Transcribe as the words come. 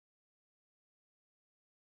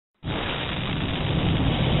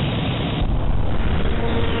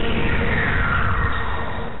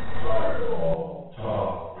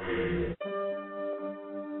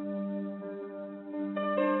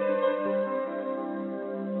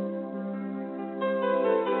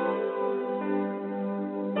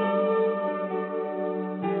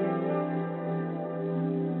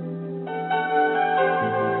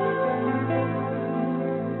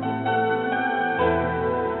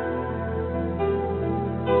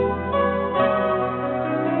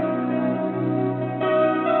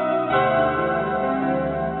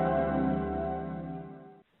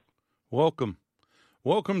Welcome.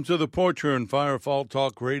 Welcome to the Porch here in Firefall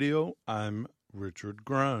Talk Radio. I'm Richard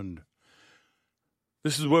Grund.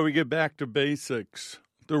 This is where we get back to basics,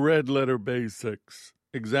 the red letter basics,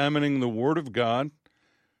 examining the Word of God,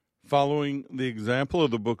 following the example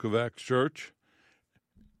of the Book of Acts Church.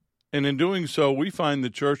 And in doing so, we find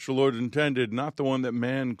the church the Lord intended, not the one that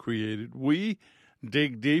man created. We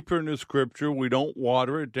dig deeper into Scripture. We don't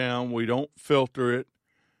water it down. We don't filter it.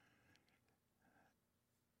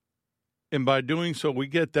 And by doing so, we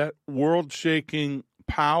get that world-shaking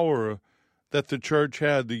power that the church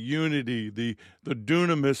had, the unity, the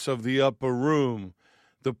dunamis of the upper room,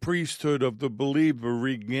 the priesthood of the believer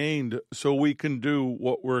regained so we can do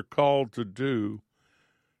what we're called to do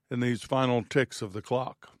in these final ticks of the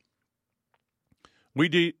clock. We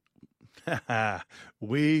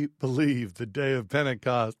believe the day of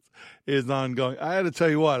Pentecost is ongoing. I had to tell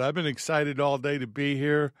you what, I've been excited all day to be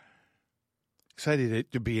here.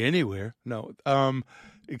 Excited to be anywhere. No,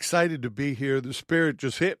 excited to be here. The Spirit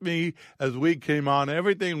just hit me as we came on.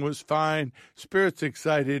 Everything was fine. Spirit's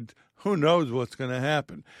excited. Who knows what's going to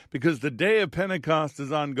happen? Because the day of Pentecost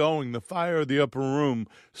is ongoing. The fire of the upper room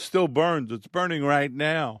still burns. It's burning right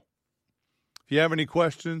now. If you have any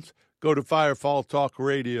questions, go to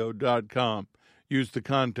firefalltalkradio.com. Use the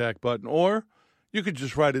contact button. Or you could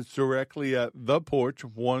just write it directly at the porch,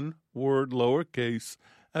 one word, lowercase,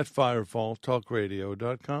 at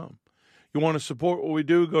firefalltalkradio.com. You want to support what we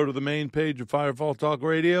do, go to the main page of Firefall Talk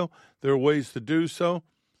Radio. There are ways to do so.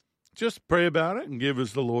 Just pray about it and give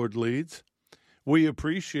as the Lord leads. We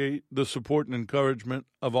appreciate the support and encouragement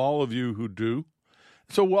of all of you who do.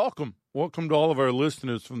 So welcome. Welcome to all of our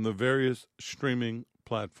listeners from the various streaming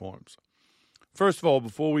platforms. First of all,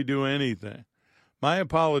 before we do anything, my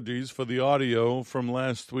apologies for the audio from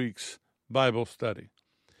last week's Bible study.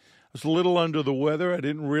 I was a little under the weather. I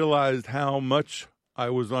didn't realize how much I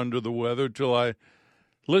was under the weather till I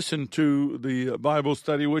listened to the Bible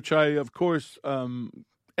study, which I, of course,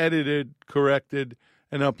 edited, corrected,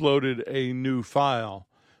 and uploaded a new file.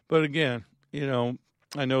 But again,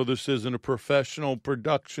 I know this isn't a professional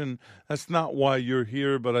production. That's not why you're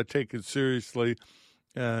here, but I take it seriously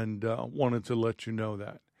and wanted to let you know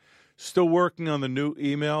that. Still working on the new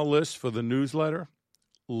email list for the newsletter.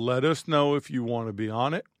 Let us know if you want to be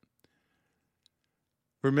on it.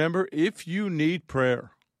 Remember, if you need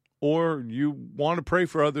prayer or you want to pray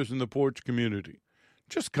for others in the Porch community,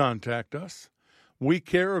 just contact us. We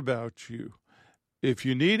care about you. If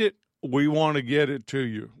you need it, we want to get it to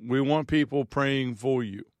you. We want people praying for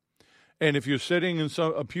you. And if you're sitting in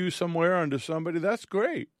a pew somewhere under somebody, that's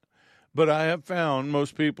great. But I have found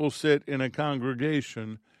most people sit in a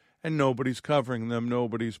congregation and nobody's covering them,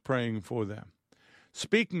 nobody's praying for them.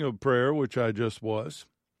 Speaking of prayer, which I just was,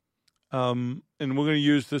 and we're going to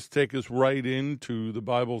use this to take us right into the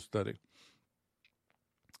Bible study.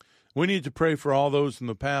 We need to pray for all those in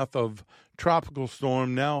the path of tropical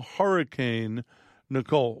storm, now Hurricane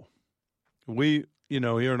Nicole. We,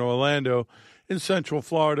 here in Orlando, in Central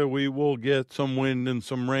Florida, we will get some wind and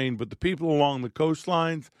some rain, but the people along the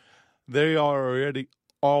coastlines, they are already,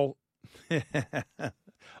 hallelujah.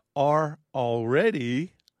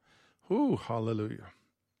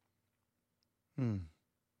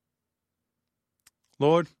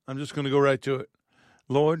 Lord, I'm just going to go right to it.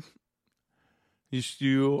 Lord,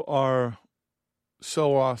 you are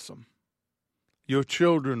so awesome. Your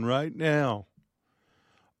children right now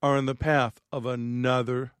are in the path of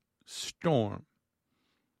another storm.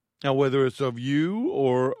 Now, whether it's of you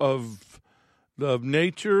or of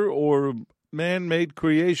nature or man-made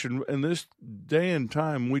creation, in this day and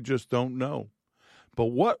time, we just don't know. But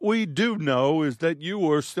what we do know is that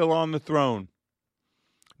you are still on the throne.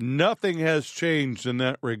 Nothing has changed in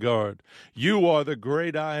that regard. You are the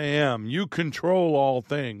great I am. You control all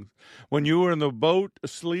things. When you were in the boat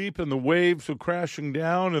asleep and the waves were crashing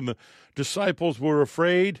down and the disciples were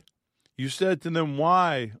afraid, you said to them,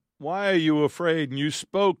 why? Why are you afraid? And you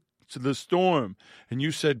spoke to the storm and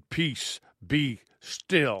you said, peace, be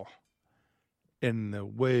still. And the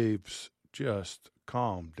waves just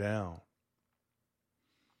calmed down.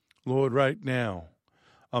 Lord, right now,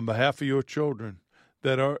 on behalf of your children,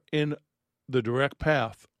 that are in the direct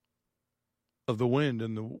path of the wind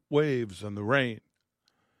and the waves and the rain,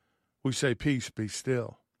 we say, peace, be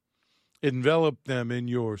still. Envelop them in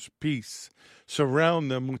your peace. Surround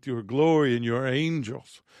them with your glory and your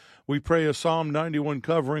angels. We pray a Psalm 91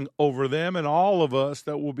 covering over them and all of us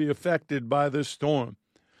that will be affected by this storm.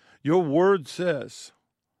 Your word says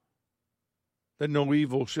that no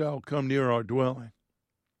evil shall come near our dwelling.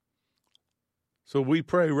 So we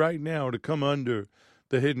pray right now to come under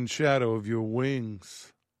the hidden shadow of your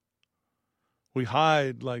wings. We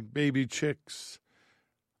hide like baby chicks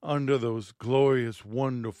under those glorious,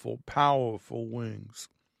 wonderful, powerful wings.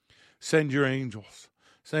 Send your angels.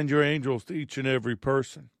 Send your angels to each and every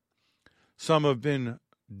person. Some have been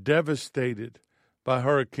devastated by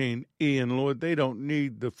Hurricane Ian. Lord, they don't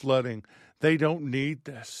need the flooding. They don't need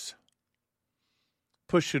this.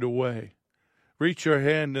 Push it away. Reach your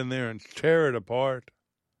hand in there and tear it apart.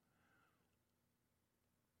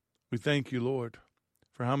 We thank you, Lord,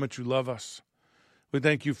 for how much you love us. We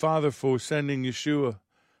thank you, Father, for sending Yeshua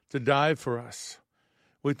to die for us.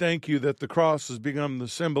 We thank you that the cross has become the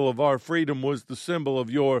symbol of our freedom, was the symbol of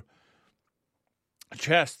your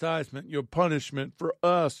chastisement, your punishment for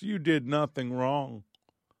us. You did nothing wrong.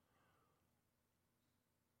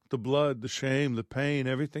 The blood, the shame, the pain,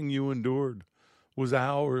 everything you endured was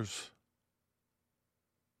ours.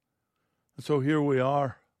 And so here we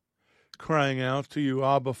are, crying out to you,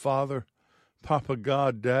 Abba, Father, Papa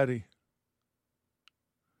God, Daddy.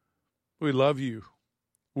 We love you.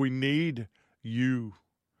 We need you.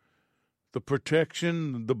 The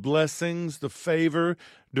protection, the blessings, the favor,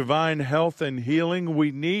 divine health and healing,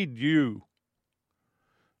 we need you.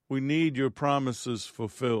 We need your promises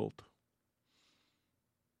fulfilled.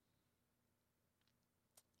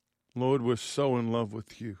 Lord, we're so in love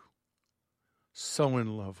with you. So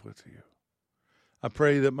in love with you. I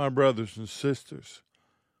pray that my brothers and sisters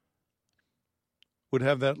would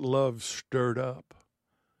have that love stirred up,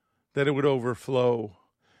 that it would overflow,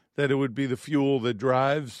 that it would be the fuel that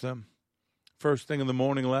drives them. First thing in the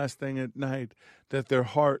morning, last thing at night, that their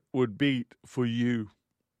heart would beat for you.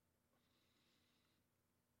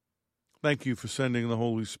 Thank you for sending the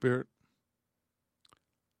Holy Spirit.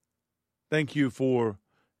 Thank you for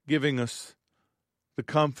giving us the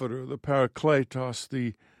Comforter, the Parakletos,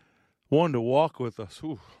 the one to walk with us.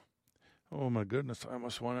 Ooh. Oh, my goodness, I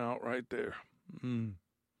almost went out right there.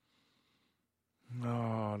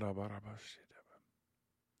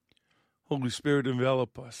 Holy Spirit,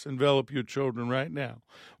 envelop us. Envelop your children right now.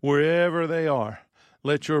 Wherever they are,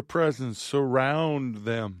 let your presence surround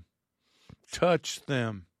them. Touch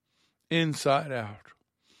them inside out.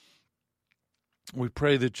 We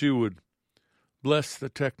pray that you would bless the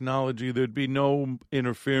technology. There'd be no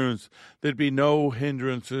interference. There'd be no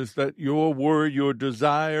hindrances. That your word, your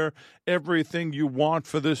desire, everything you want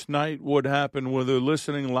for this night would happen, whether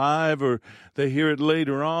listening live or they hear it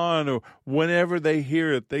later on or whenever they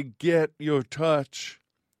hear it, they get your touch.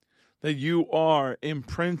 That you are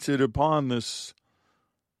imprinted upon this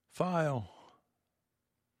file.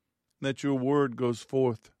 That your word goes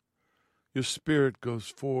forth. Your spirit goes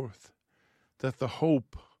forth. That the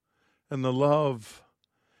hope and the love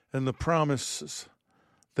and the promises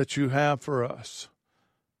that you have for us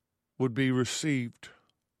would be received.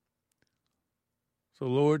 So,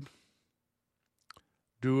 Lord,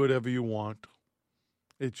 do whatever you want.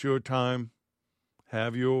 It's your time.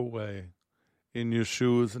 Have your way. In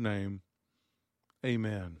Yeshua's name,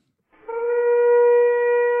 amen.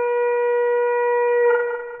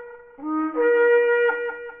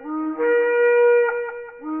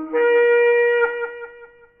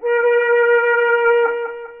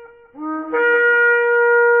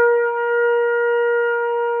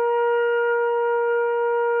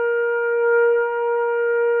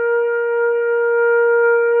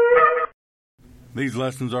 These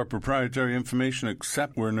lessons are proprietary information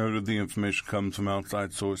except where noted the information comes from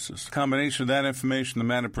outside sources. The combination of that information, the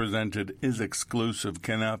matter presented, is exclusive,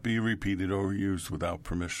 cannot be repeated or used without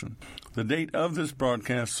permission. The date of this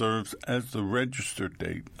broadcast serves as the registered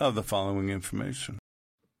date of the following information.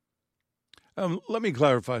 Let me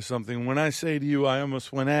clarify something. When I say to you, I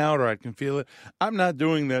almost went out or I can feel it, I'm not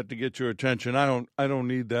doing that to get your attention. I don't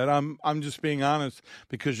need that. I'm just being honest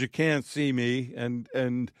because you can't see me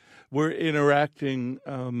and we're interacting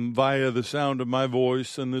via the sound of my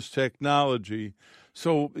voice and this technology.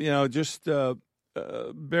 So, just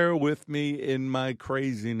bear with me in my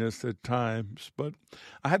craziness at times. But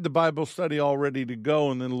I had the Bible study all ready to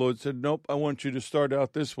go, and then the Lord said, nope, I want you to start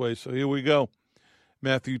out this way. So here we go.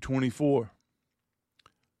 Matthew 24,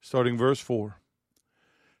 starting verse 4.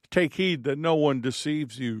 Take heed that no one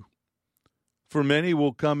deceives you, for many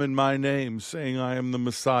will come in my name, saying, I am the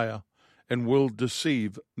Messiah, and will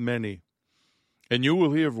deceive many. And you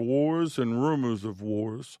will hear of wars and rumors of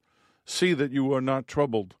wars. See that you are not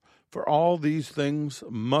troubled, for all these things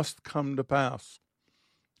must come to pass.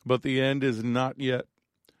 But the end is not yet.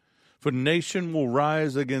 For nation will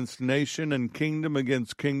rise against nation, and kingdom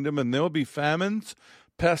against kingdom, and there will be famines,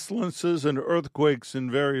 pestilences, and earthquakes in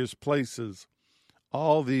various places.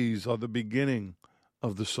 All these are the beginning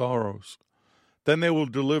of the sorrows. Then they will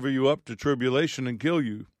deliver you up to tribulation and kill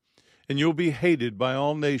you, and you'll be hated by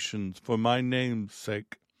all nations for my name's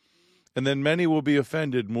sake. And then many will be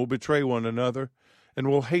offended and will betray one another and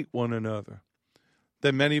will hate one another.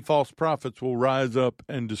 Then many false prophets will rise up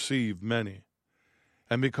and deceive many.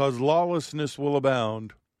 And because lawlessness will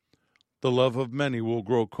abound, the love of many will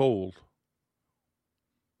grow cold.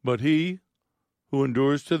 But he who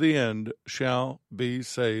endures to the end shall be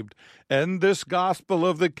saved. And this gospel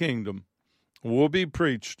of the kingdom will be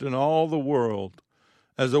preached in all the world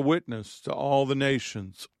as a witness to all the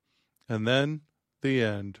nations, and then the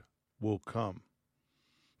end will come.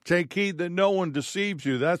 Take heed that no one deceives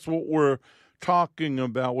you. That's what we're talking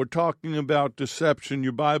about. We're talking about deception.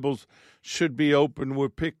 Your Bibles should be open. We're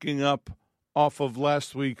picking up off of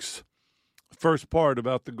last week's first part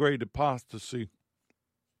about the great apostasy.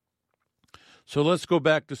 So let's go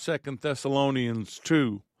back to 2 Thessalonians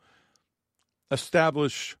 2.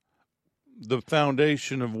 Establish the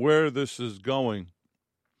foundation of where this is going.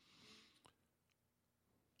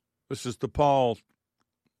 This is to Paul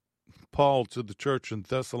to the church in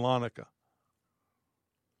Thessalonica.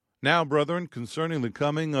 Now, brethren, concerning the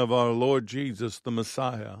coming of our Lord Jesus the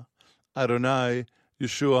Messiah, Adonai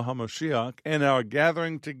Yeshua HaMashiach, and our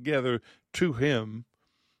gathering together to him,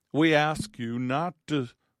 we ask you not to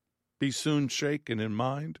be soon shaken in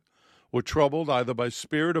mind, or troubled either by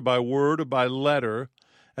spirit or by word or by letter,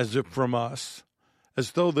 as if from us,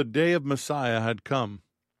 as though the day of Messiah had come.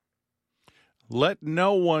 Let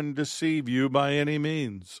no one deceive you by any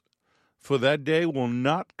means, for that day will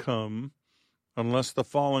not come unless the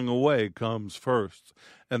falling away comes first,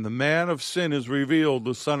 and the man of sin is revealed,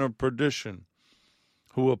 the son of perdition,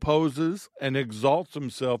 who opposes and exalts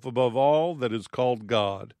himself above all that is called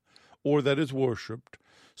God, or that is worshipped,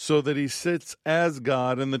 so that he sits as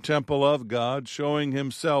God in the temple of God, showing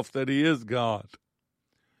himself that he is God.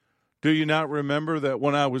 Do you not remember that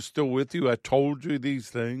when I was still with you, I told you these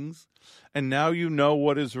things? And now you know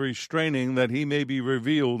what is restraining, that he may be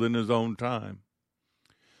revealed in his own time.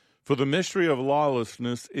 For the mystery of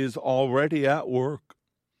lawlessness is already at work.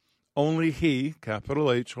 Only he,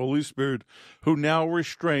 capital H, Holy Spirit, who now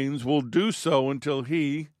restrains, will do so until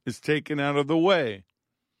he is taken out of the way.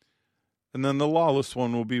 And then the lawless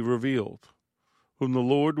one will be revealed, whom the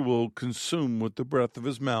Lord will consume with the breath of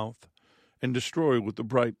his mouth and destroy with the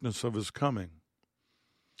brightness of his coming.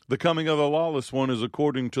 The coming of the lawless one is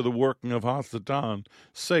according to the working of Hasatan,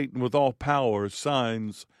 Satan, with all power,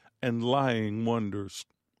 signs, and lying wonders,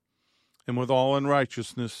 and with all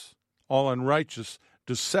unrighteous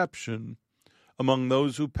deception among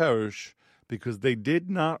those who perish, because they did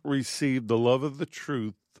not receive the love of the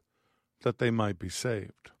truth, that they might be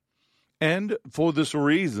saved. And for this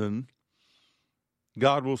reason,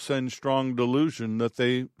 God will send strong delusion that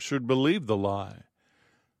they should believe the lie,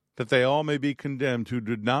 that they all may be condemned who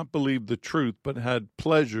did not believe the truth, but had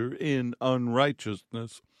pleasure in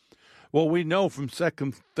unrighteousness. Well, we know from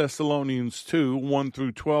 2 Thessalonians 2, 1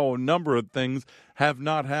 through 12, a number of things have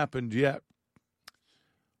not happened yet.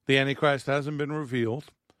 The Antichrist hasn't been revealed.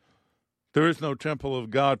 There is no temple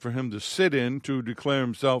of God for him to sit in to declare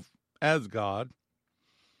himself as God.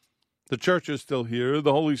 The church is still here.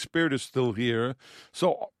 The Holy Spirit is still here.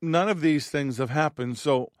 So none of these things have happened.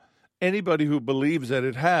 So anybody who believes that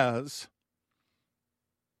it has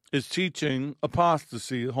is teaching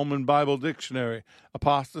apostasy. Holman Bible Dictionary.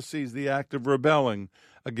 Apostasy is the act of rebelling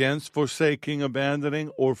against, forsaking, abandoning,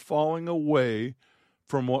 or falling away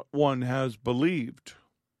from what one has believed.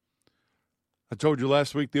 I told you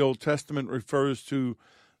last week the Old Testament refers to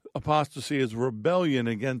apostasy as rebellion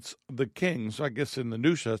against the king. So I guess in the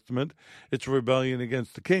New Testament, it's rebellion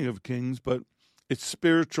against the King of Kings, but it's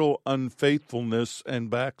spiritual unfaithfulness and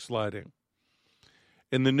backsliding.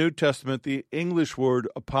 In the New Testament, the English word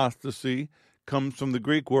apostasy comes from the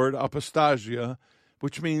Greek word apostasia,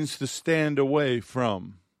 which means to stand away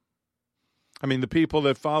from. I mean, the people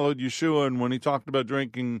that followed Yeshua, and when he talked about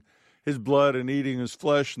drinking his blood and eating his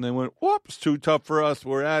flesh, and they went, whoops, too tough for us,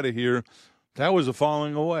 we're out of here. That was a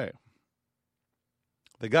falling away.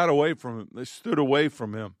 They got away from him. They stood away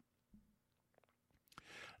from him.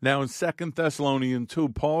 Now in 2 Thessalonians 2,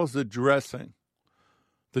 Paul is addressing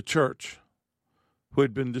the church who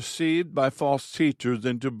had been deceived by false teachers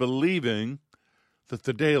into believing that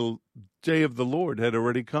the day of the Lord had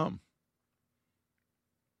already come.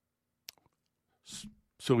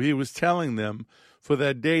 So he was telling them, for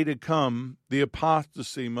that day to come, the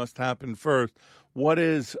apostasy must happen first. What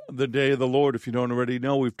is the day of the Lord? If you don't already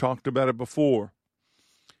know, we've talked about it before.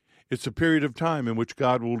 It's a period of time in which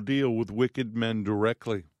God will deal with wicked men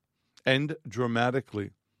directly and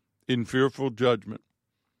dramatically in fearful judgment.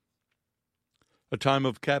 A time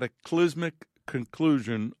of cataclysmic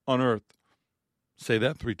conclusion on earth. Say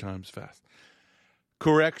that 3 times fast.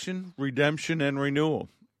 Correction, redemption, and renewal.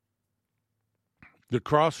 The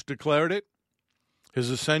cross declared it. His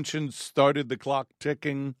ascension started the clock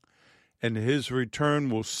ticking, and his return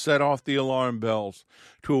will set off the alarm bells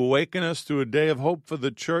to awaken us to a day of hope for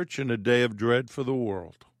the church and a day of dread for the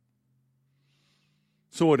world.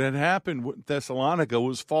 So what had happened with Thessalonica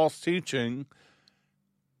was false teaching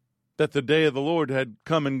that the day of the Lord had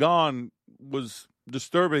come and gone was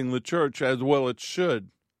disturbing the church as well it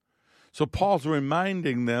should. So Paul's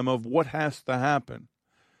reminding them of what has to happen.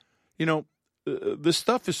 You know, this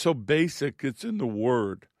stuff is so basic, it's in the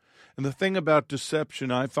Word. And the thing about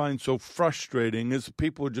deception I find so frustrating is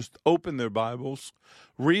people just open their Bibles,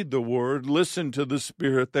 read the Word, listen to the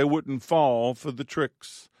Spirit. They wouldn't fall for the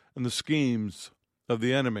tricks and the schemes of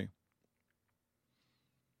the enemy.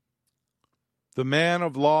 The man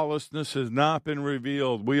of lawlessness has not been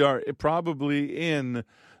revealed. We are probably in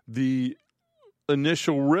the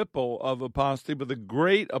initial ripple of apostasy, but the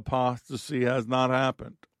great apostasy has not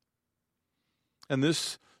happened. And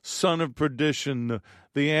this son of perdition,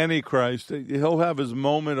 the Antichrist, he'll have his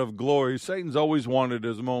moment of glory. Satan's always wanted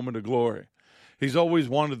his moment of glory. He's always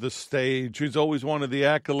wanted the stage. He's always wanted the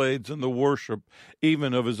accolades and the worship,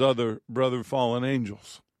 even of his other brother fallen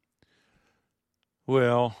angels.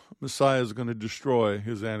 Well, Messiah is going to destroy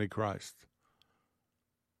his Antichrist,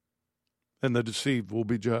 and the deceived will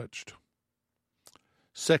be judged.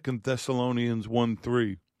 2 Thessalonians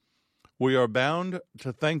 1:3. We are bound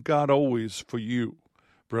to thank God always for you,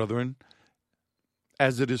 brethren,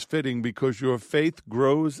 as it is fitting, because your faith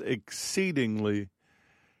grows exceedingly,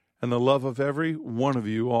 and the love of every one of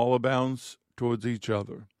you all abounds towards each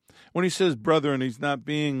other. When he says brethren, he's not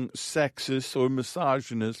being sexist or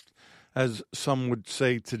misogynist, as some would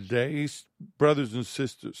say today. Brothers and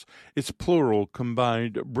sisters. It's plural,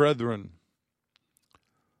 combined, brethren.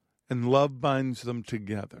 And love binds them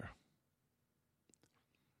together.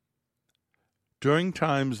 During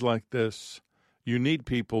times like this, you need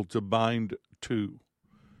people to bind to.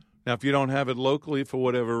 Now, if you don't have it locally for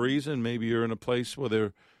whatever reason, maybe you're in a place where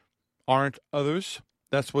there aren't others,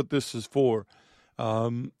 that's what this is for.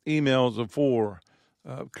 Emails are for.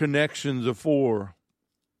 Connections are for.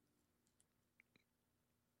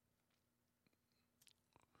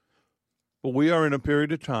 But we are in a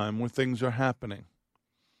period of time where things are happening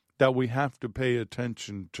that we have to pay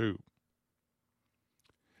attention to.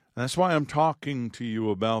 And that's why I'm talking to you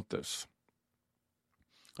about this.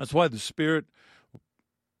 That's why the Spirit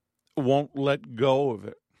won't let go of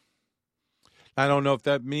it. I don't know if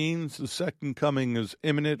that means the second coming is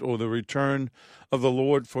imminent or the return of the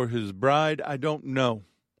Lord for his bride. I don't know.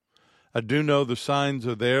 I do know the signs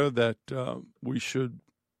are there that we should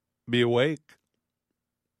be awake.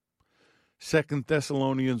 2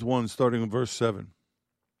 Thessalonians 1, starting in verse 7.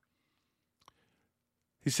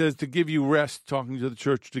 He says, to give you rest, talking to the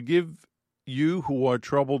church, to give you who are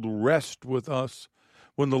troubled rest with us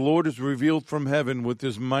when the Lord is revealed from heaven with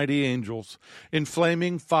his mighty angels, in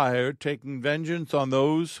flaming fire, taking vengeance on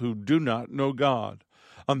those who do not know God,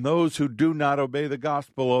 on those who do not obey the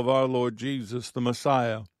gospel of our Lord Jesus, the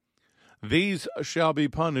Messiah. These shall be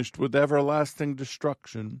punished with everlasting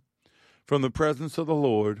destruction from the presence of the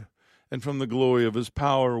Lord and from the glory of his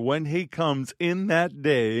power when he comes in that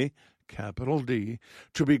day, capital D,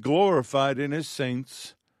 to be glorified in his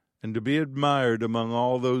saints and to be admired among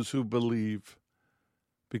all those who believe,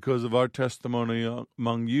 because of our testimony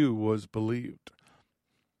among you was believed.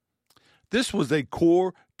 This was a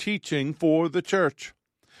core teaching for the church.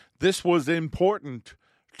 This was important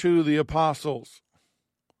to the apostles.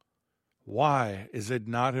 Why is it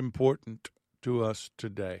not important to us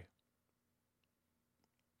today?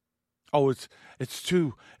 Oh, it's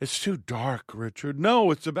too dark, Richard.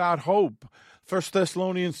 No, it's about hope. 1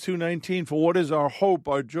 Thessalonians 2:19, for what is our hope,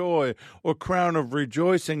 our joy, or crown of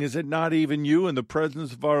rejoicing? Is it not even you in the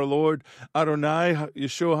presence of our Lord Adonai,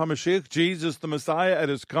 Yeshua HaMashiach, Jesus the Messiah, at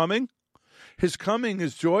his coming? His coming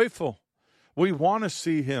is joyful. We want to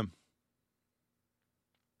see him.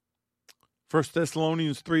 1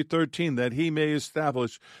 Thessalonians 3:13, that he may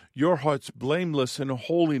establish your hearts blameless in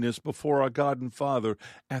holiness before our God and Father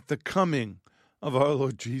at the coming of our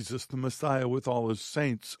Lord Jesus the Messiah with all his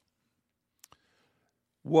saints.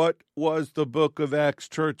 What was the book of Acts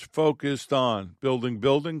church focused on? Building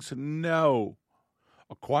buildings? No.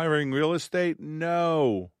 Acquiring real estate?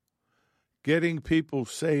 No. Getting people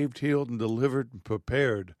saved, healed, and delivered and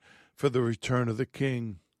prepared for the return of the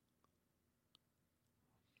King.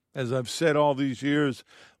 As I've said all these years,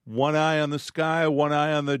 one eye on the sky, one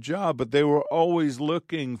eye on the job, but they were always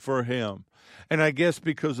looking for him. And I guess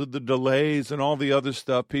because of the delays and all the other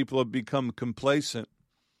stuff, people have become complacent.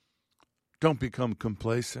 Don't become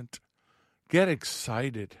complacent. Get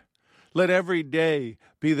excited. Let every day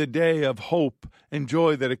be the day of hope and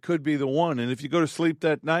joy that it could be the one. And if you go to sleep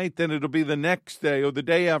that night, then it'll be the next day or the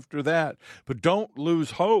day after that. But don't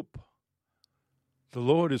lose hope. The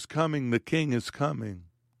Lord is coming. The King is coming.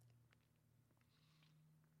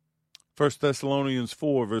 1 Thessalonians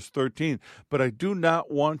 4, verse 13. But I do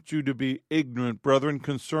not want you to be ignorant, brethren,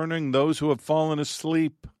 concerning those who have fallen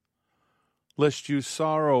asleep, lest you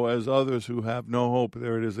sorrow as others who have no hope.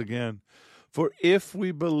 There it is again. For if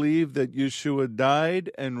we believe that Yeshua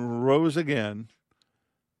died and rose again,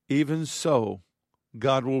 even so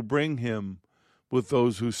God will bring him with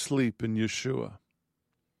those who sleep in Yeshua.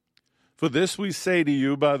 For this we say to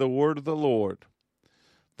you by the word of the Lord,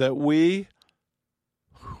 that we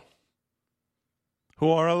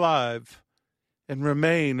who are alive and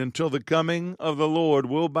remain until the coming of the Lord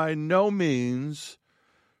will by no means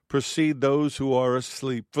precede those who are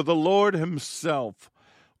asleep. For the Lord himself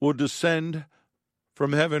will descend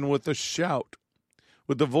from heaven with a shout,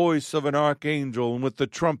 with the voice of an archangel, and with the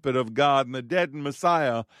trumpet of God, and the dead in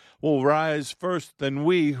Messiah will rise first. Then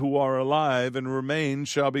we who are alive and remain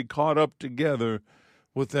shall be caught up together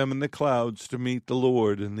with them in the clouds to meet the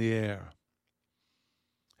Lord in the air.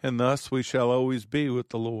 And thus we shall always be with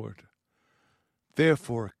the Lord.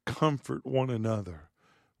 Therefore, comfort one another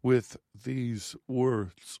with these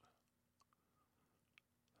words.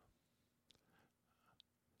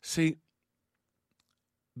 See,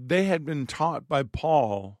 they had been taught by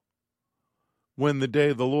Paul when the day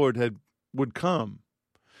of the Lord would come.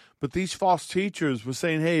 But these false teachers were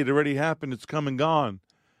saying, hey, it already happened, it's come and gone.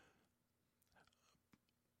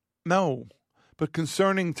 No. But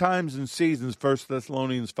concerning times and seasons, 1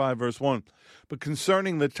 Thessalonians 5, verse 1, but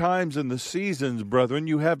concerning the times and the seasons, brethren,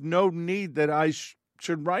 you have no need that I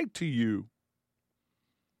should write to you.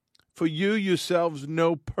 For you yourselves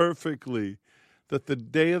know perfectly that the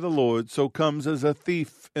day of the Lord so comes as a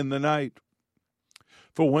thief in the night.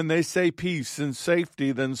 For when they say peace and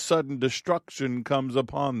safety, then sudden destruction comes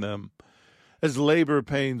upon them, as labor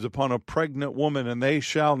pains upon a pregnant woman, and they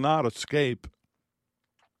shall not escape.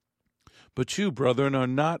 But you, brethren, are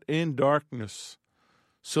not in darkness,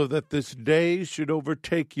 so that this day should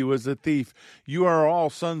overtake you as a thief. You are all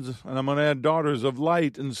sons, and I'm going to add daughters of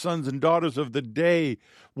light, and sons and daughters of the day.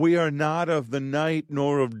 We are not of the night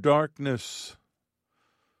nor of darkness.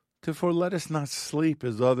 Therefore let us not sleep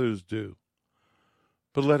as others do,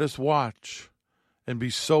 but let us watch and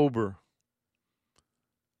be sober.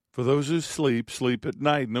 For those who sleep, sleep at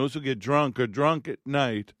night, and those who get drunk are drunk at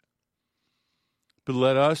night. But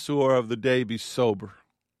let us who are of the day be sober,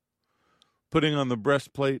 putting on the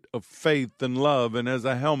breastplate of faith and love, and as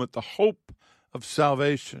a helmet the hope of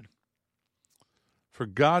salvation. For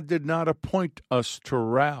God did not appoint us to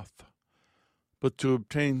wrath, but to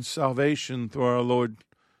obtain salvation through our Lord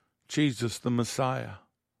Jesus the Messiah,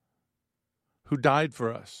 who died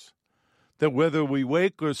for us, that whether we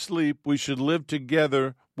wake or sleep, we should live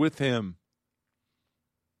together with him.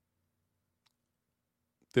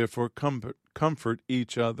 Therefore comfort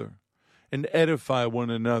each other and edify one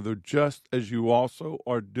another, just as you also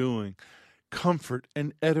are doing. Comfort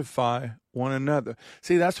and edify one another.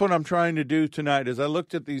 See, that's what I'm trying to do tonight. As I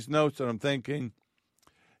looked at these notes and I'm thinking,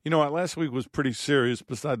 last week was pretty serious,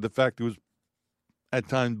 beside the fact it was at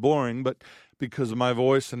times boring, but because of my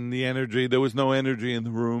voice and the energy, there was no energy in the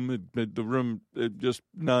room. Just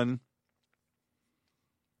none.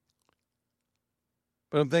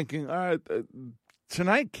 But I'm thinking, all right,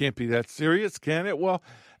 tonight can't be that serious, can it? Well,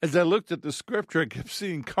 as I looked at the scripture, I kept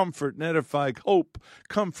seeing comfort and edify, hope,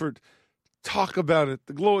 comfort, talk about it.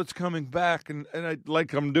 The Lord's coming back, and I,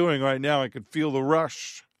 like I'm doing right now, I could feel the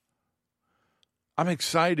rush. I'm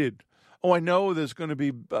excited. Oh, I know there's going to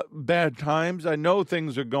be bad times. I know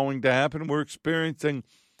things are going to happen. We're experiencing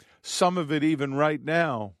some of it even right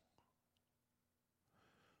now.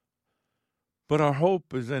 But our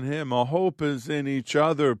hope is in him. Our hope is in each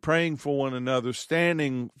other, praying for one another,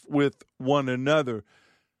 standing with one another.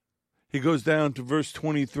 He goes down to verse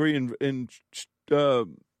 23 in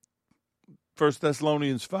 1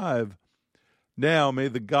 Thessalonians 5. Now may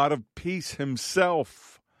the God of peace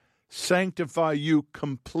himself sanctify you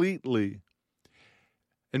completely,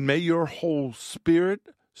 and may your whole spirit,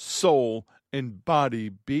 soul, and body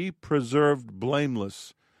be preserved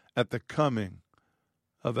blameless at the coming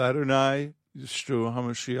of Adonai Yeshua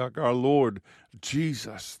HaMashiach, our Lord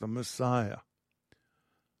Jesus, the Messiah.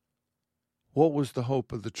 What was the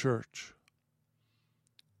hope of the church?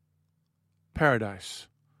 Paradise,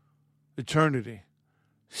 eternity,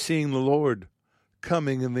 seeing the Lord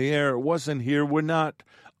coming in the air. It wasn't here. We're not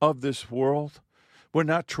of this world. We're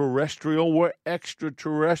not terrestrial, we're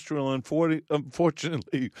extraterrestrial, and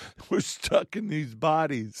unfortunately, we're stuck in these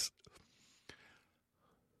bodies.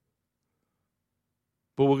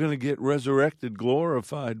 But we're going to get resurrected,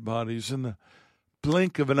 glorified bodies in the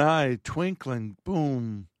blink of an eye, twinkling,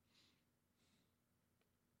 boom.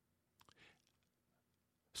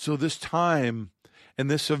 So this time and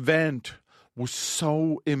this event was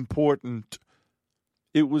so important.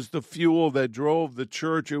 It was the fuel that drove the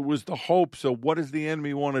church. It was the hope. So what does the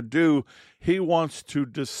enemy want to do? He wants to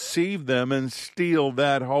deceive them and steal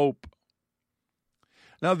that hope.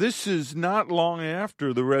 Now, this is not long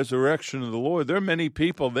after the resurrection of the Lord. There are many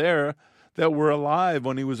people there that were alive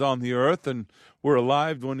when he was on the earth and were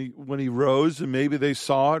alive when he rose, and maybe they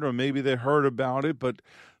saw it or maybe they heard about it. But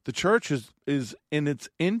the church is in its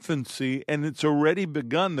infancy, and it's already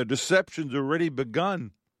begun. The deception's already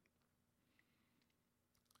begun.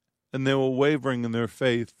 And they were wavering in their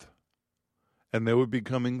faith, and they were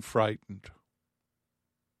becoming frightened.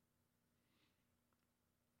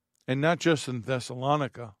 And not just in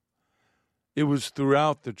Thessalonica, it was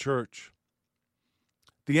throughout the church.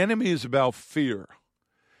 The enemy is about fear.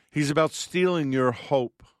 He's about stealing your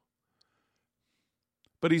hope.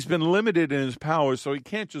 But he's been limited in his power, so he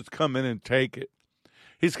can't just come in and take it.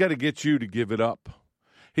 He's got to get you to give it up.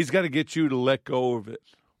 He's got to get you to let go of it.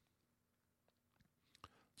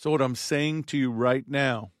 So what I'm saying to you right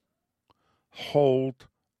now, hold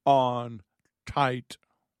on tight.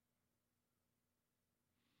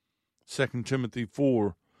 2 Timothy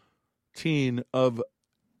 4:10 of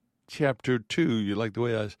chapter 2. You like the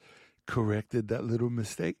way I corrected that little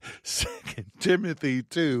mistake? 2 Timothy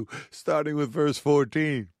 2, starting with verse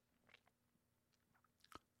 14.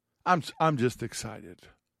 I'm just excited.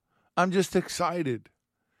 I'm just excited.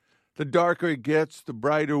 The darker it gets, the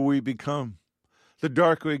brighter we become. The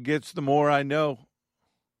darker it gets, the more I know.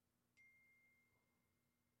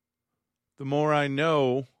 The more I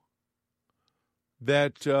know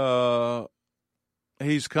that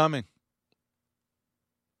he's coming.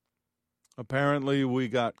 Apparently, we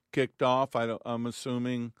got kicked off. I'm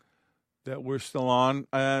assuming that we're still on.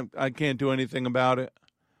 I can't do anything about it.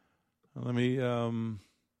 Let me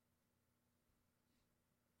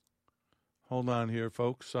hold on here,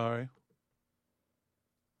 folks. Sorry.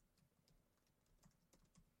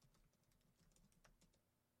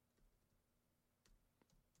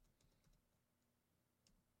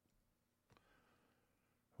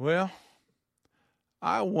 Well,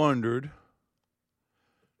 I wondered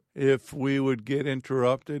if we would get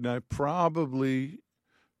interrupted. I probably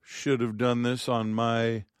should have done this on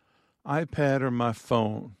my iPad or my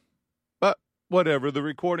phone. But whatever, the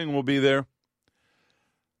recording will be there.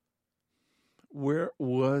 Where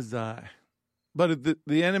was I? But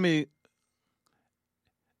the enemy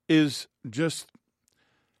is just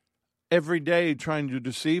every day trying to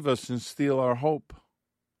deceive us and steal our hope.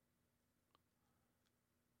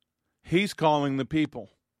 He's calling the people.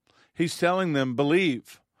 He's telling them,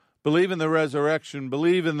 believe. Believe in the resurrection.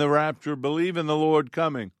 Believe in the rapture. Believe in the Lord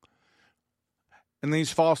coming. And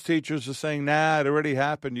these false teachers are saying, nah, it already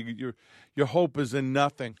happened. Your hope is in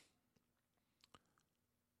nothing.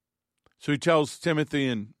 So he tells Timothy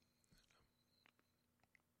in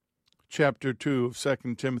chapter 2 of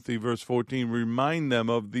 2 Timothy, verse 14, remind them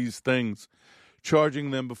of these things,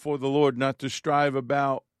 charging them before the Lord not to strive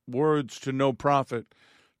about words to no profit,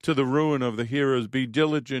 to the ruin of the hearers. Be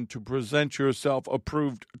diligent to present yourself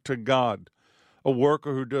approved to God, a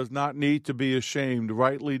worker who does not need to be ashamed,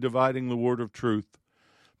 rightly dividing the word of truth.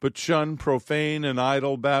 But shun profane and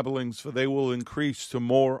idle babblings, for they will increase to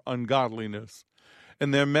more ungodliness,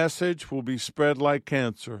 and their message will be spread like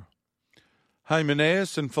cancer.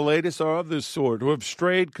 Hymenaeus and Philetus are of this sort, who have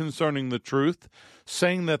strayed concerning the truth,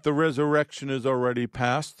 saying that the resurrection is already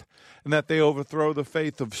past, and that they overthrow the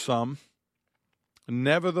faith of some.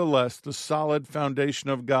 Nevertheless, the solid foundation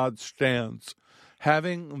of God stands,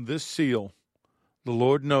 having this seal: the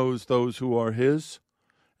Lord knows those who are his,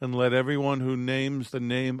 and let everyone who names the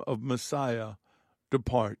name of Messiah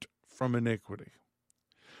depart from iniquity.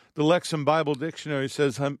 The Lexham Bible Dictionary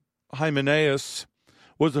says Hymenaeus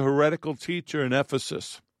was a heretical teacher in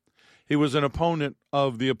Ephesus. He was an opponent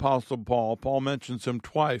of the Apostle Paul. Paul mentions him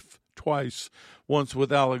twice, once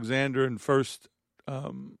with Alexander in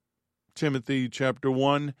 1 Timothy chapter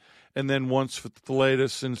 1, and then once with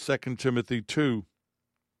Philetus in 2 Timothy 2.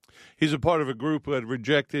 He's a part of a group who had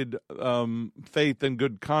rejected faith and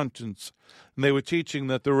good conscience, and they were teaching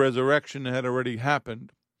that the resurrection had already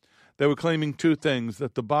happened. They were claiming two things: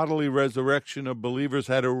 that the bodily resurrection of believers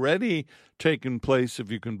had already taken place,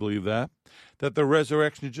 if you can believe that the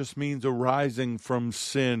resurrection just means a rising from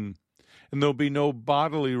sin, and there'll be no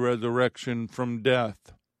bodily resurrection from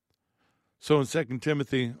death. So in 2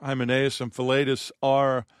 Timothy, Hymenaeus and Philetus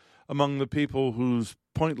are among the people whose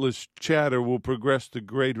pointless chatter will progress to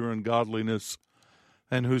greater ungodliness,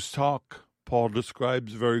 and whose talk, Paul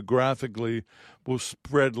describes very graphically, will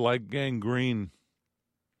spread like gangrene.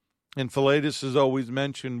 And Philetus is always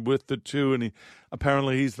mentioned with the two, and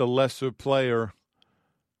apparently he's the lesser player.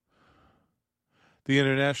 The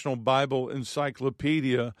International Bible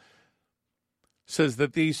Encyclopedia says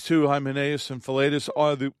that these two, Hymenaeus and Philetus,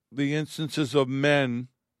 are the instances of men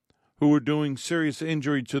who were doing serious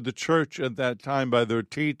injury to the church at that time by their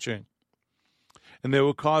teaching. And they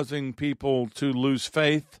were causing people to lose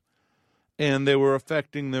faith, and they were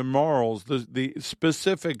affecting their morals. The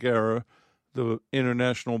specific error, the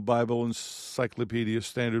International Bible Encyclopedia,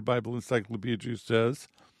 Standard Bible Encyclopedia says,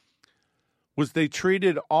 was they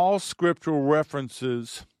treated all scriptural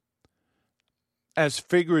references as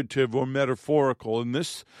figurative or metaphorical. And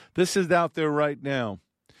this is out there right now.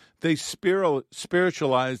 They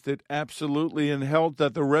spiritualized it absolutely and held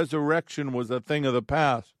that the resurrection was a thing of the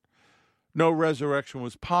past. No resurrection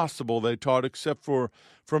was possible, they taught, except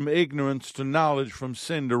from ignorance to knowledge, from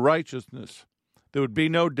sin to righteousness. There would be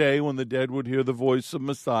no day when the dead would hear the voice of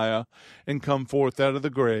Messiah and come forth out of the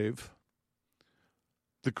grave.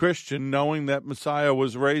 The Christian, knowing that Messiah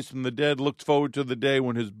was raised from the dead, looked forward to the day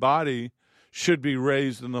when his body should be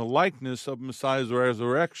raised in the likeness of Messiah's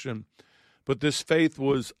resurrection. But this faith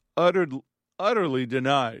was utterly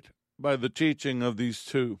denied by the teaching of these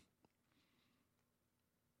two.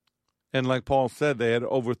 And like Paul said, they had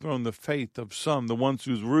overthrown the faith of some, the ones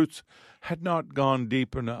whose roots had not gone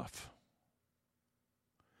deep enough.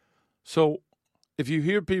 So if you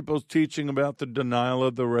hear people teaching about the denial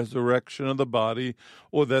of the resurrection of the body,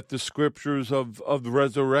 or that the scriptures of the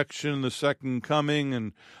resurrection, the second coming,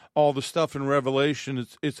 and all the stuff in Revelation,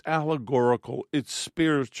 it's allegorical, it's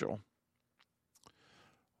spiritual.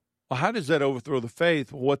 Well, how does that overthrow the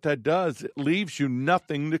faith? Well, what that does, it leaves you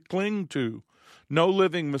nothing to cling to. No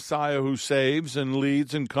living Messiah who saves and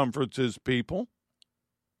leads and comforts his people.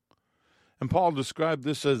 And Paul described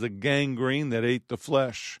this as a gangrene that ate the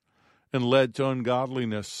flesh and led to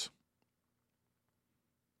ungodliness.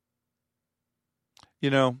 You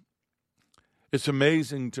know, it's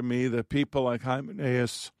amazing to me that people like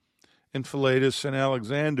Hymenaeus and Philetus and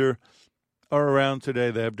Alexander are around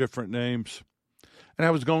today. They have different names. And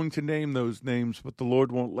I was going to name those names, but the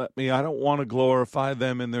Lord won't let me. I don't want to glorify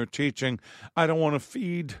them in their teaching. I don't want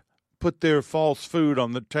to put their false food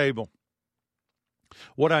on the table.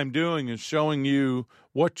 What I'm doing is showing you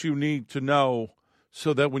what you need to know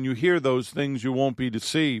so that when you hear those things, you won't be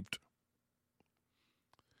deceived.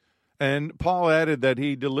 And Paul added that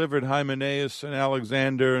he delivered Hymenaeus and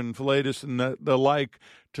Alexander and Philetus and the like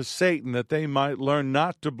to Satan, that they might learn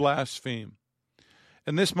not to blaspheme.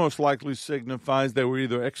 And this most likely signifies they were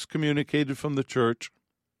either excommunicated from the church.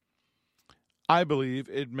 I believe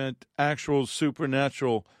it meant actual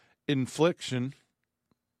supernatural infliction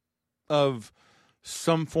of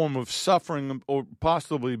some form of suffering, or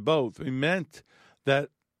possibly both. It meant that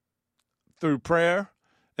through prayer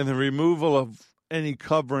and the removal of any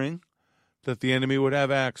covering, that the enemy would have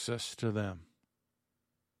access to them.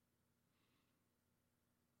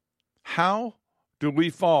 How do we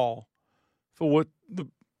fall for what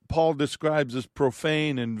Paul describes as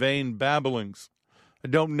profane and vain babblings? I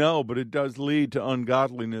don't know, but it does lead to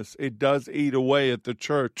ungodliness. It does eat away at the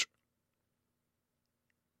church.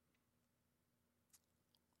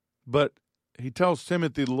 But he tells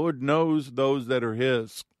Timothy, the Lord knows those that are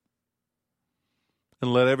his.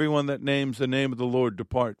 And let everyone that names the name of the Lord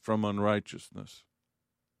depart from unrighteousness.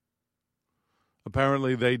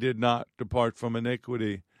 Apparently they did not depart from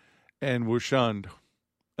iniquity and were shunned,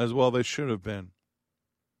 as well they should have been.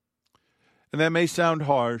 And that may sound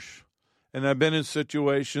harsh, and I've been in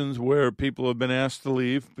situations where people have been asked to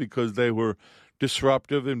leave because they were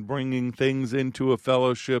disruptive in bringing things into a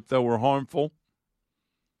fellowship that were harmful.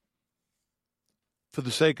 For the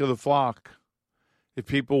sake of the flock, if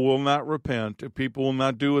people will not repent, if people will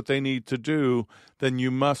not do what they need to do, then you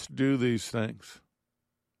must do these things.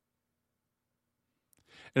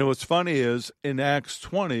 And what's funny is, in Acts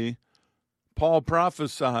 20, Paul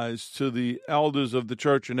prophesies to the elders of the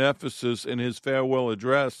church in Ephesus in his farewell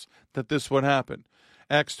address that this would happen.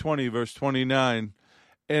 Acts 20, verse 29,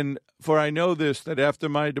 "And for I know this, that after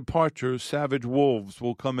my departure, savage wolves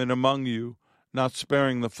will come in among you, not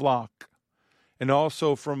sparing the flock. And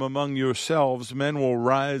also from among yourselves men will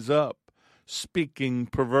rise up, speaking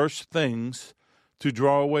perverse things, to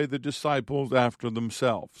draw away the disciples after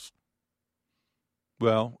themselves."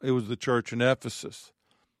 Well, it was the church in Ephesus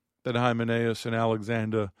that Hymenaeus and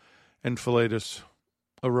Alexander and Philetus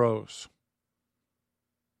arose.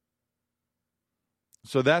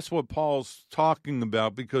 So that's what Paul's talking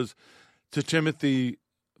about, because to Timothy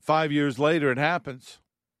 5 years later it happens.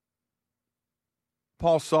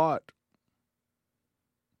 Paul saw it.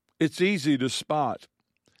 It's easy to spot.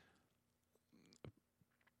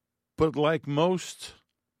 But like most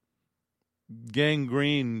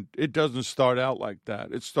gangrene, it doesn't start out like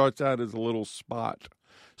that. It starts out as a little spot.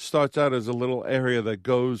 Starts out as a little area that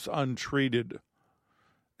goes untreated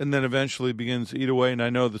and then eventually begins to eat away. And I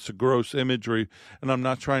know that's a gross imagery, and I'm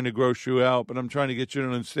not trying to gross you out, but I'm trying to get you to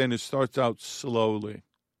understand it starts out slowly.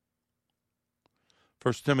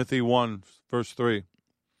 1 Timothy 1, verse 3.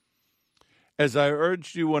 As I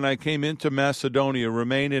urged you when I came into Macedonia,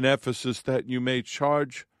 remain in Ephesus, that you may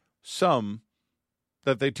charge some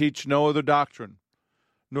that they teach no other doctrine,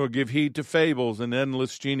 nor give heed to fables and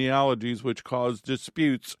endless genealogies which cause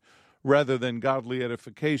disputes, rather than godly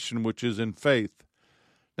edification which is in faith.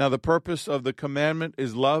 Now the purpose of the commandment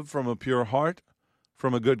is love from a pure heart,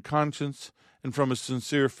 from a good conscience, and from a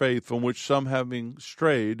sincere faith, from which some, having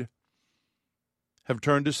strayed, have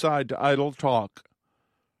turned aside to idle talk,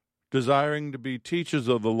 desiring to be teachers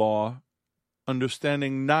of the law,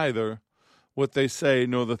 understanding neither what they say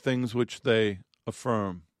nor the things which they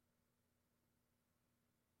affirm.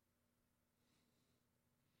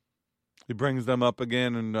 He brings them up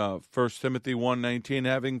again in 1 Timothy 1:19,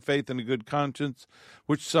 having faith and a good conscience,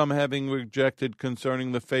 which some, having rejected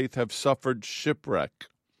concerning the faith, have suffered shipwreck,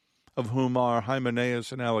 of whom are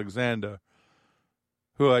Hymenaeus and Alexander,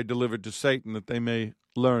 who I delivered to Satan, that they may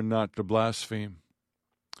learn not to blaspheme.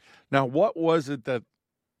 Now, what was it that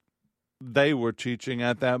they were teaching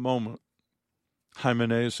at that moment?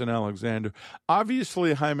 Hymenaeus and Alexander.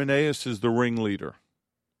 Obviously, Hymenaeus is the ringleader,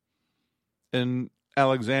 and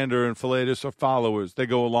Alexander and Philetus are followers. They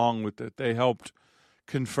go along with it. They helped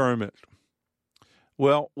confirm it.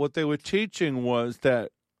 Well, what they were teaching was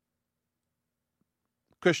that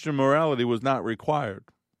Christian morality was not required.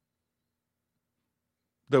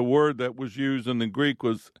 The word that was used in the Greek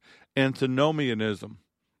was antinomianism,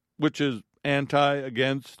 which is anti,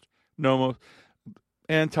 against, nomos,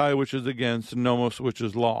 anti, which is against, and nomos, which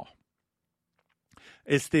is law.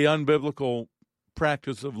 It's the unbiblical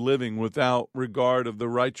practice of living without regard of the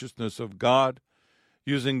righteousness of God,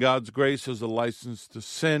 using God's grace as a license to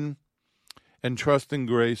sin, and trusting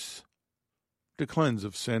grace to cleanse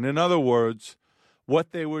of sin. In other words,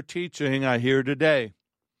 what they were teaching, I hear today.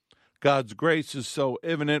 God's grace is so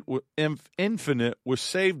infinite, we're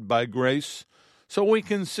saved by grace, so we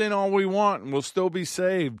can sin all we want and we'll still be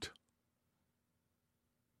saved.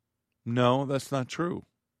 No, that's not true.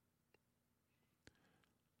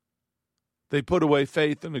 They put away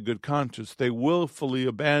faith and a good conscience. They willfully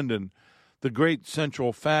abandoned the great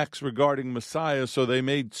central facts regarding Messiah, so they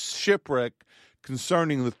made shipwreck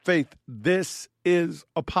concerning the faith. This is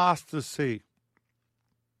apostasy.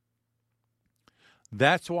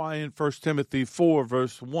 That's why in 1 Timothy 4,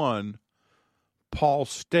 verse 1, Paul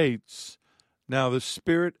states, now the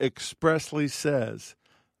Spirit expressly says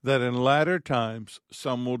that in latter times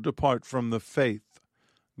some will depart from the faith,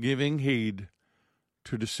 giving heed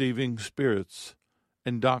to deceiving spirits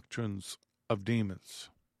and doctrines of demons.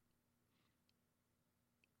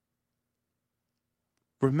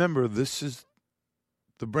 Remember, this is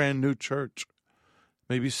the brand new church,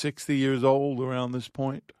 maybe 60 years old around this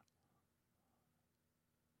point.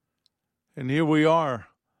 And here we are,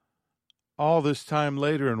 all this time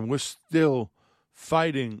later, and we're still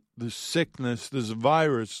fighting this sickness, this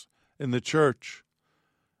virus in the church.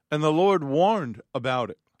 And the Lord warned about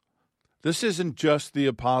it. This isn't just the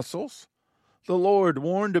apostles. The Lord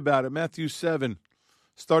warned about it. Matthew 7,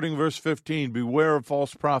 starting verse 15, beware of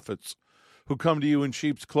false prophets who come to you in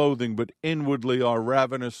sheep's clothing, but inwardly are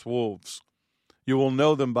ravenous wolves. You will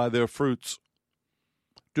know them by their fruits.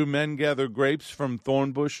 Do men gather grapes from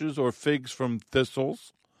thorn bushes or figs from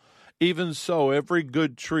thistles? Even so, every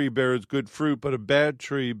good tree bears good fruit, but a bad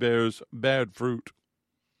tree bears bad fruit.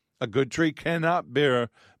 A good tree cannot bear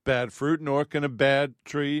bad fruit, nor can a bad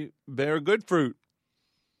tree bear good fruit.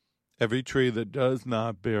 Every tree that does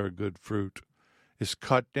not bear good fruit is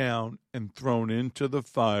cut down and thrown into the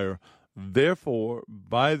fire. Therefore,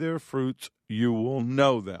 by their fruits you will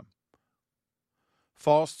know them.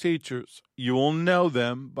 False teachers, you will know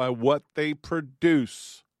them by what they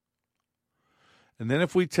produce. And then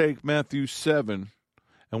if we take Matthew 7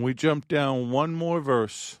 and we jump down one more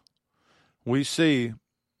verse, we see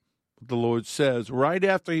what the Lord says right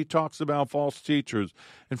after he talks about false teachers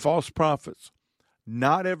and false prophets.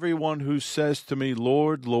 Not everyone who says to me,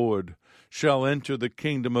 Lord, Lord, shall enter the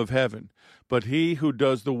kingdom of heaven, but he who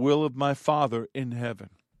does the will of my Father in heaven.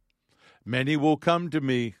 Many will come to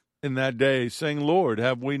me in that day, saying, Lord,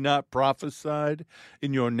 have we not prophesied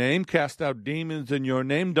in your name, cast out demons in your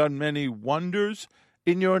name, done many wonders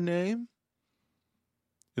in your name?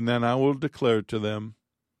 And then I will declare to them,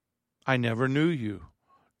 I never knew you.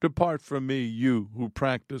 Depart from me, you who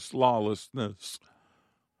practice lawlessness,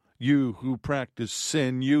 you who practice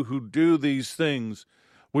sin, you who do these things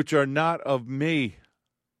which are not of me.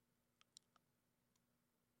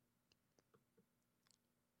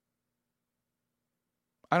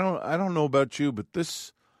 I don't know about you, but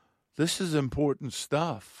this is important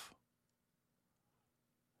stuff.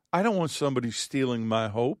 I don't want somebody stealing my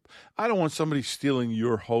hope. I don't want somebody stealing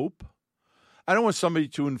your hope. I don't want somebody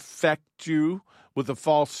to infect you with a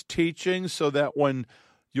false teaching so that when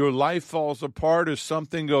your life falls apart or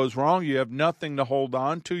something goes wrong, you have nothing to hold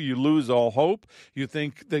on to. You lose all hope. You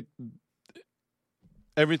think that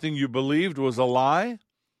everything you believed was a lie.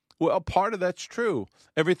 Well, part of that's true.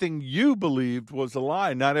 Everything you believed was a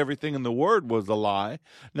lie. Not everything in the Word was a lie.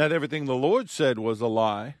 Not everything the Lord said was a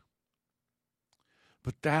lie.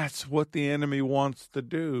 But that's what the enemy wants to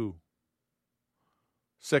do.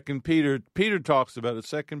 Peter talks about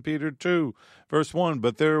it. 2 Peter 2, verse 1.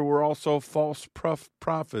 But there were also false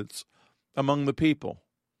prophets among the people,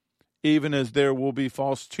 even as there will be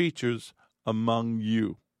false teachers among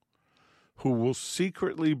you, who will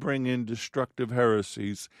secretly bring in destructive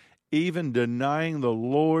heresies, even denying the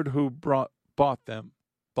Lord who bought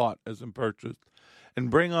as in purchased, and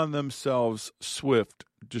bring on themselves swift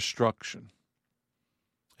destruction.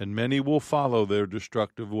 And many will follow their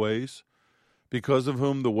destructive ways, because of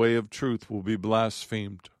whom the way of truth will be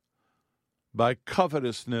blasphemed. By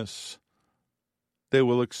covetousness they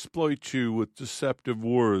will exploit you with deceptive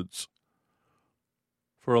words.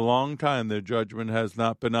 For a long time their judgment has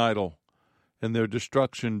not been idle, and their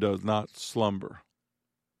destruction does not slumber.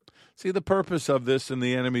 See, the purpose of this in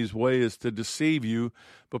the enemy's way is to deceive you,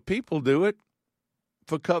 but people do it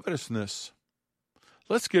for covetousness.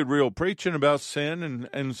 Let's get real. Preaching about sin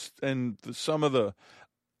and some of the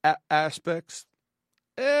aspects,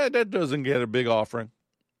 that doesn't get a big offering.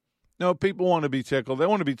 No, people want to be tickled. They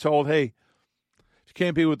want to be told, hey, you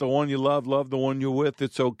can't be with the one you love the one you're with.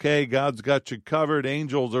 It's okay. God's got you covered.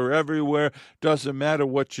 Angels are everywhere. Doesn't matter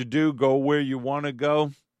what you do. Go where you want to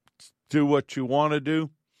go. Do what you want to do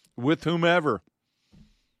with whomever.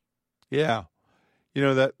 Yeah. You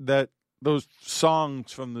know, that those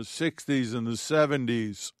songs from the 60s and the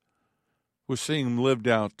 70s, we're seeing them lived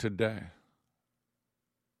out today.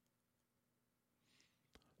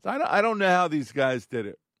 I don't know how these guys did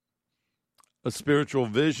it. A spiritual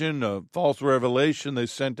vision, a false revelation. They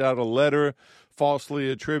sent out a letter falsely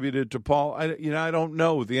attributed to Paul. I don't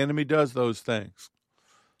know. The enemy does those things,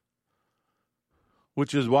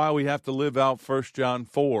 which is why we have to live out 1 John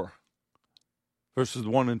 4, verses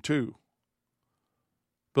 1 and 2.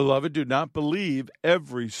 Beloved, do not believe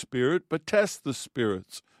every spirit, but test the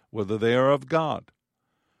spirits, whether they are of God,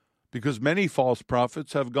 because many false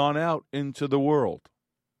prophets have gone out into the world.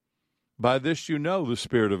 By this you know the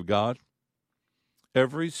Spirit of God.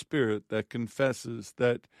 Every spirit that confesses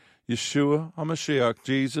that Yeshua HaMashiach,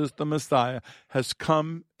 Jesus the Messiah, has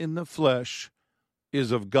come in the flesh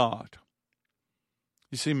is of God.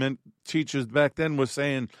 You see, teachers back then were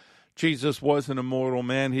saying Jesus wasn't a mortal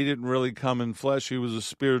man. He didn't really come in flesh. He was a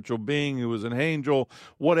spiritual being. He was an angel,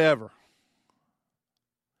 whatever.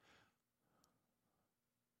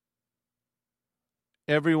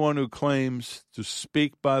 Everyone who claims to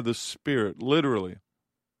speak by the Spirit, literally,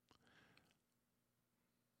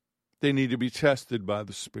 they need to be tested by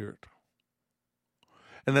the Spirit.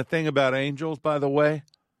 And the thing about angels, by the way,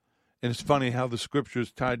 and it's funny how the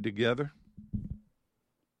scriptures tied together,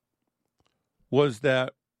 was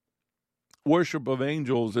that worship of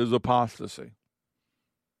angels is apostasy.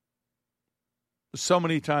 So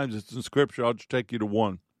many times it's in Scripture. I'll just take you to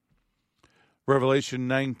one. Revelation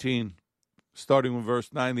 19, starting with verse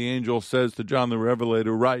 9, the angel says to John the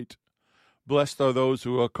Revelator, write, blessed are those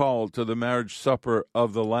who are called to the marriage supper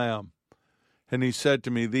of the Lamb. And he said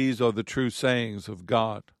to me, these are the true sayings of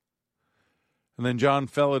God. And then John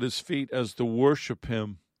fell at his feet as to worship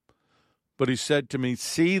him. But he said to me,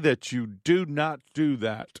 see that you do not do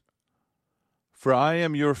that. For I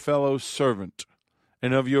am your fellow servant,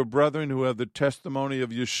 and of your brethren who have the testimony of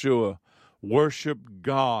Yeshua. Worship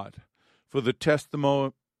God, for the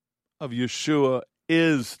testimony of Yeshua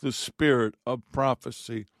is the spirit of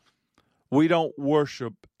prophecy. We don't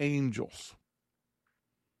worship angels.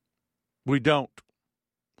 We don't.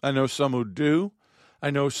 I know some who do. I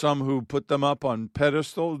know some who put them up on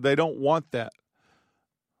pedestals. They don't want that.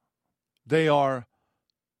 They are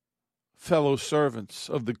fellow servants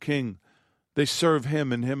of the King, They serve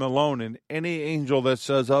him and him alone, and any angel that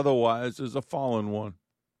says otherwise is a fallen one.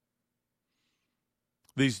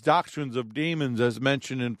 These doctrines of demons, as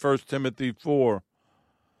mentioned in 1 Timothy 4,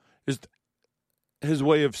 is his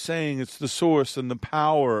way of saying it's the source and the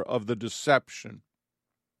power of the deception.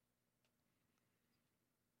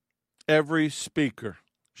 Every speaker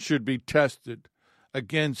should be tested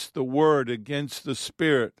against the word, against the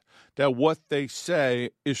spirit, that what they say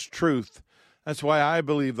is truth. That's why I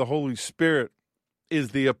believe the Holy Spirit is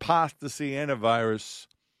the apostasy antivirus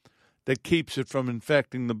that keeps it from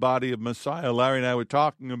infecting the body of Messiah. Larry and I were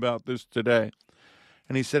talking about this today.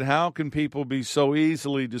 And he said, how can people be so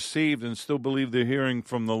easily deceived and still believe they're hearing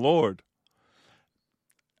from the Lord?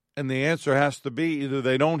 And the answer has to be either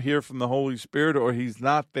they don't hear from the Holy Spirit, or he's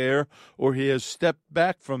not there, or he has stepped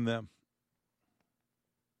back from them.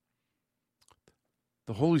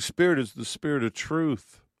 The Holy Spirit is the Spirit of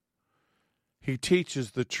truth. He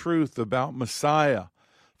teaches the truth about Messiah.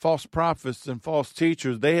 False prophets and false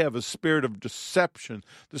teachers, they have a spirit of deception,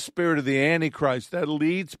 the spirit of the Antichrist that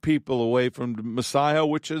leads people away from Messiah,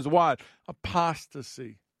 which is what?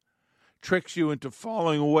 Apostasy. Tricks you into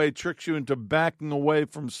falling away, tricks you into backing away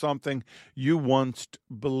from something you once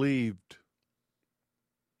believed.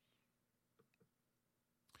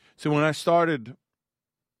 See, when I started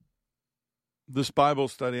this Bible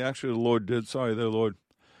study, actually the Lord did, Lord.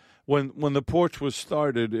 When the Porch was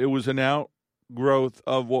started, it was an outgrowth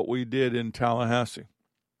of what we did in Tallahassee.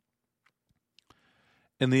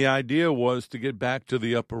 And the idea was to get back to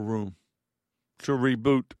the upper room, to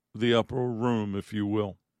reboot the upper room, if you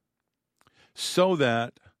will, so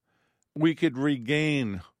that we could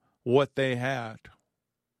regain what they had.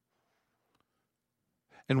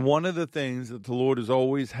 And one of the things that the Lord has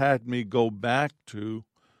always had me go back to,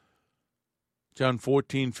 John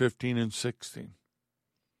 14, 15, and 16.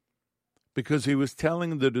 Because he was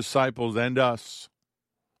telling the disciples and us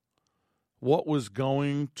what was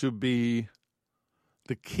going to be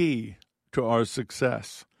the key to our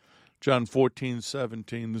success. John 14,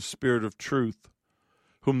 17, the Spirit of truth,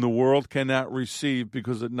 whom the world cannot receive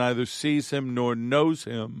because it neither sees him nor knows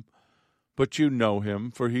him, but you know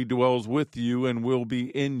him, for he dwells with you and will be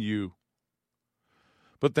in you.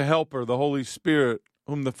 But the Helper, the Holy Spirit,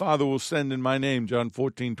 whom the Father will send in my name, John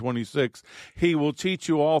 14, 26, he will teach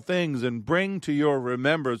you all things and bring to your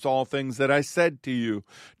remembrance all things that I said to you.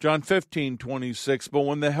 John 15, 26, but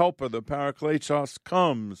when the Helper, the Parakletos,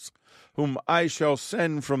 comes, whom I shall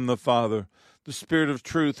send from the Father, the Spirit of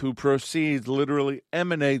truth who proceeds, literally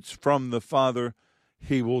emanates from the Father,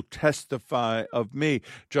 he will testify of me.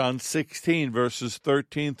 John 16, verses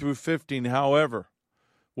 13 through 15, however,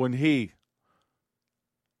 when he,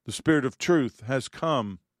 the Spirit of truth, has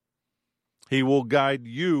come, he will guide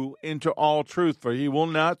you into all truth, for he will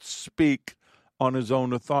not speak on his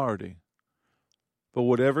own authority. But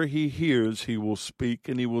whatever he hears, he will speak,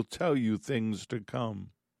 and he will tell you things to come.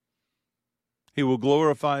 He will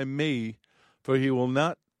glorify me, for he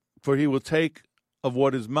will take of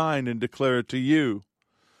what is mine and declare it to you.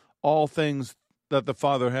 All things that the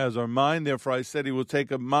Father has are mine, therefore I said he will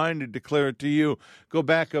take of mine and declare it to you. Go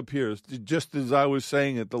back up here. Just as I was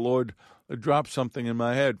saying it, the Lord dropped something in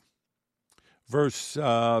my head. Verse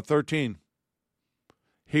 13.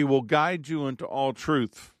 He will guide you into all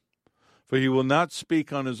truth, for he will not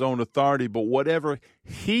speak on his own authority, but whatever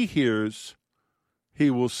he hears,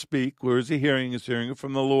 he will speak. Where is he hearing? He's hearing it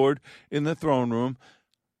from the Lord in the throne room,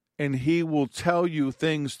 and he will tell you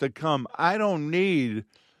things to come. I don't need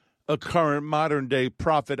a current modern day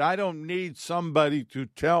prophet. I don't need somebody to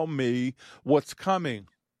tell me what's coming.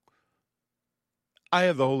 I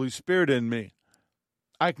have the Holy Spirit in me.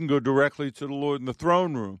 I can go directly to the Lord in the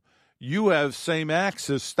throne room. You have same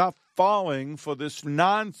access. Stop falling for this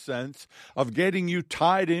nonsense of getting you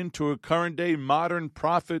tied into a current day modern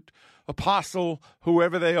prophet, apostle,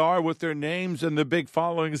 whoever they are with their names and the big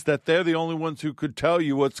followings, that they're the only ones who could tell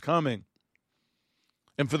you what's coming.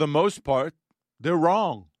 And for the most part, they're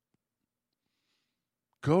wrong.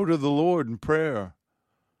 Go to the Lord in prayer.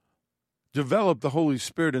 Develop the Holy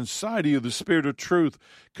Spirit inside of you. The Spirit of truth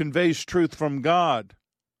conveys truth from God.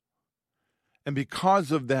 And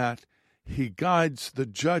because of that, he guides the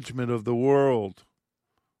judgment of the world.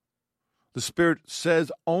 The Spirit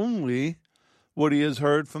says only what he has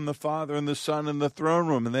heard from the Father and the Son in the throne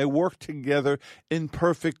room, and they work together in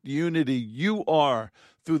perfect unity. You are,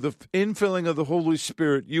 through the infilling of the Holy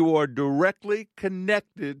Spirit, you are directly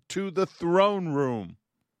connected to the throne room.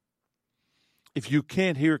 If you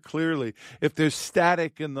can't hear clearly, if there's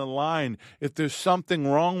static in the line, if there's something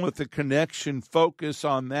wrong with the connection, focus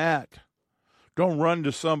on that. Don't run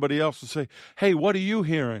to somebody else and say, hey, what are you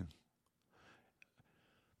hearing?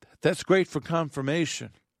 That's great for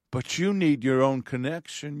confirmation, but you need your own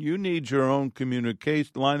connection. You need your own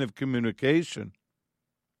line of communication.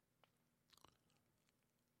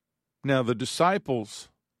 Now, the disciples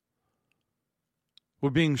were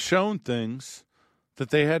being shown things that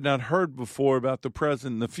they had not heard before about the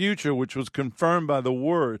present and the future, which was confirmed by the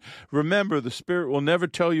Word. Remember, the Spirit will never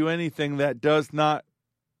tell you anything that does not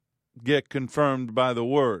get confirmed by the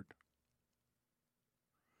Word.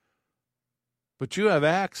 But you have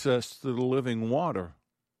access to the living water.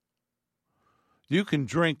 You can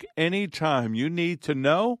drink any time. You need to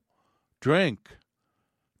know? Drink.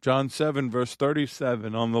 John 7, verse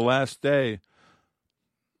 37, on the last day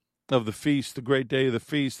of the feast, the great day of the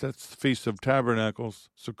feast, that's the Feast of Tabernacles,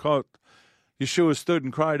 Sukkot, Yeshua stood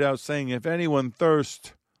and cried out, saying, "If anyone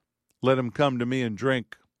thirst, let him come to me and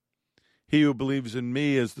drink. He who believes in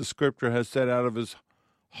me, as the Scripture has said, out of his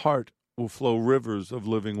heart will flow rivers of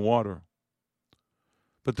living water."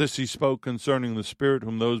 But this he spoke concerning the Spirit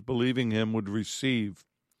whom those believing him would receive.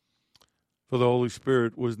 For the Holy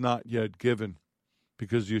Spirit was not yet given,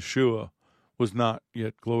 because Yeshua was not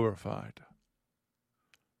yet glorified.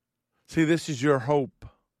 See, this is your hope.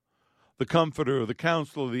 The Comforter, the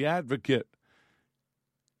Counselor, the Advocate.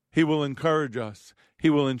 He will encourage us. He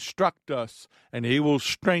will instruct us, and he will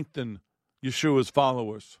strengthen Yeshua's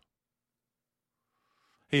followers.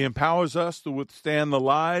 He empowers us to withstand the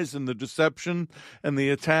lies and the deception and the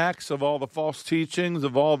attacks of all the false teachings,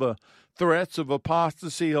 of all the threats of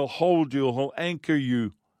apostasy. He'll hold you. He'll anchor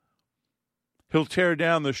you. He'll tear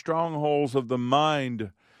down the strongholds of the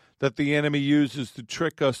mind that the enemy uses to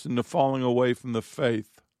trick us into falling away from the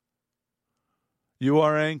faith. You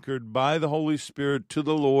are anchored by the Holy Spirit to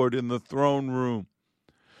the Lord in the throne room,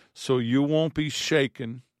 so you won't be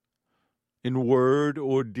shaken in word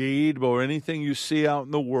or deed or anything you see out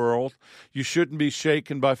in the world. You shouldn't be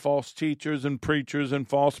shaken by false teachers and preachers and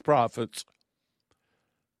false prophets,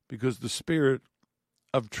 because the Spirit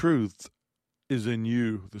of truth is in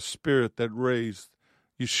you, the Spirit that raised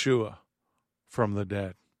Yeshua from the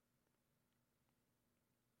dead.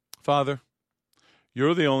 Father,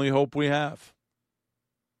 you're the only hope we have.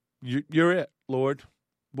 You're it, Lord.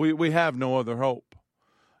 We have no other hope.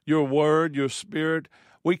 Your word, your Spirit,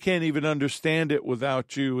 we can't even understand it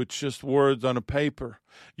without you. It's just words on a paper.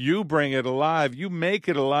 You bring it alive. You make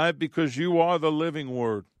it alive because you are the living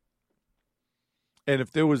word. And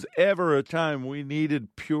if there was ever a time we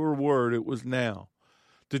needed pure word, it was now.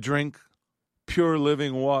 To drink pure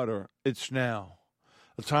living water, it's now.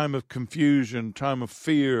 A time of confusion, time of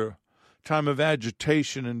fear, time of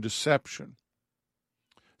agitation and deception.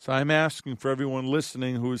 So I'm asking for everyone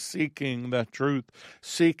listening who is seeking that truth,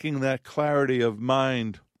 seeking that clarity of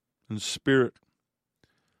mind and spirit,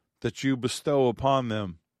 that you bestow upon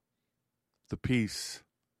them the peace,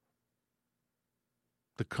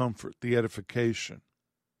 the comfort, the edification,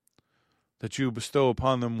 that you bestow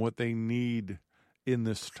upon them what they need in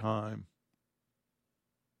this time.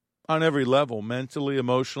 On every level, mentally,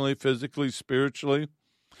 emotionally, physically, spiritually,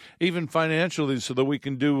 even financially, so that we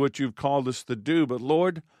can do what you've called us to do. But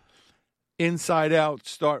Lord, inside out,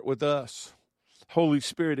 start with us. Holy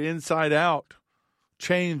Spirit, inside out,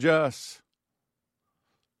 change us.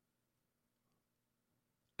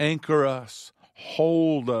 Anchor us,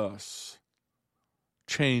 hold us,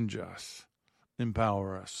 change us,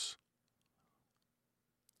 empower us.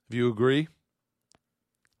 If you agree,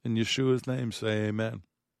 in Yeshua's name, say amen.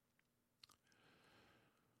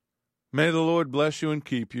 May the Lord bless you and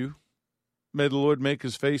keep you. May the Lord make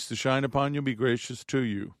his face to shine upon you and be gracious to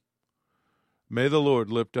you. May the Lord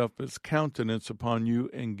lift up his countenance upon you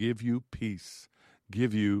and give you peace,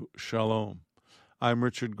 give you shalom. I'm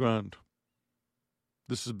Richard Grund.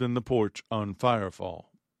 This has been The Porch on Firefall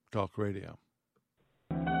Talk Radio.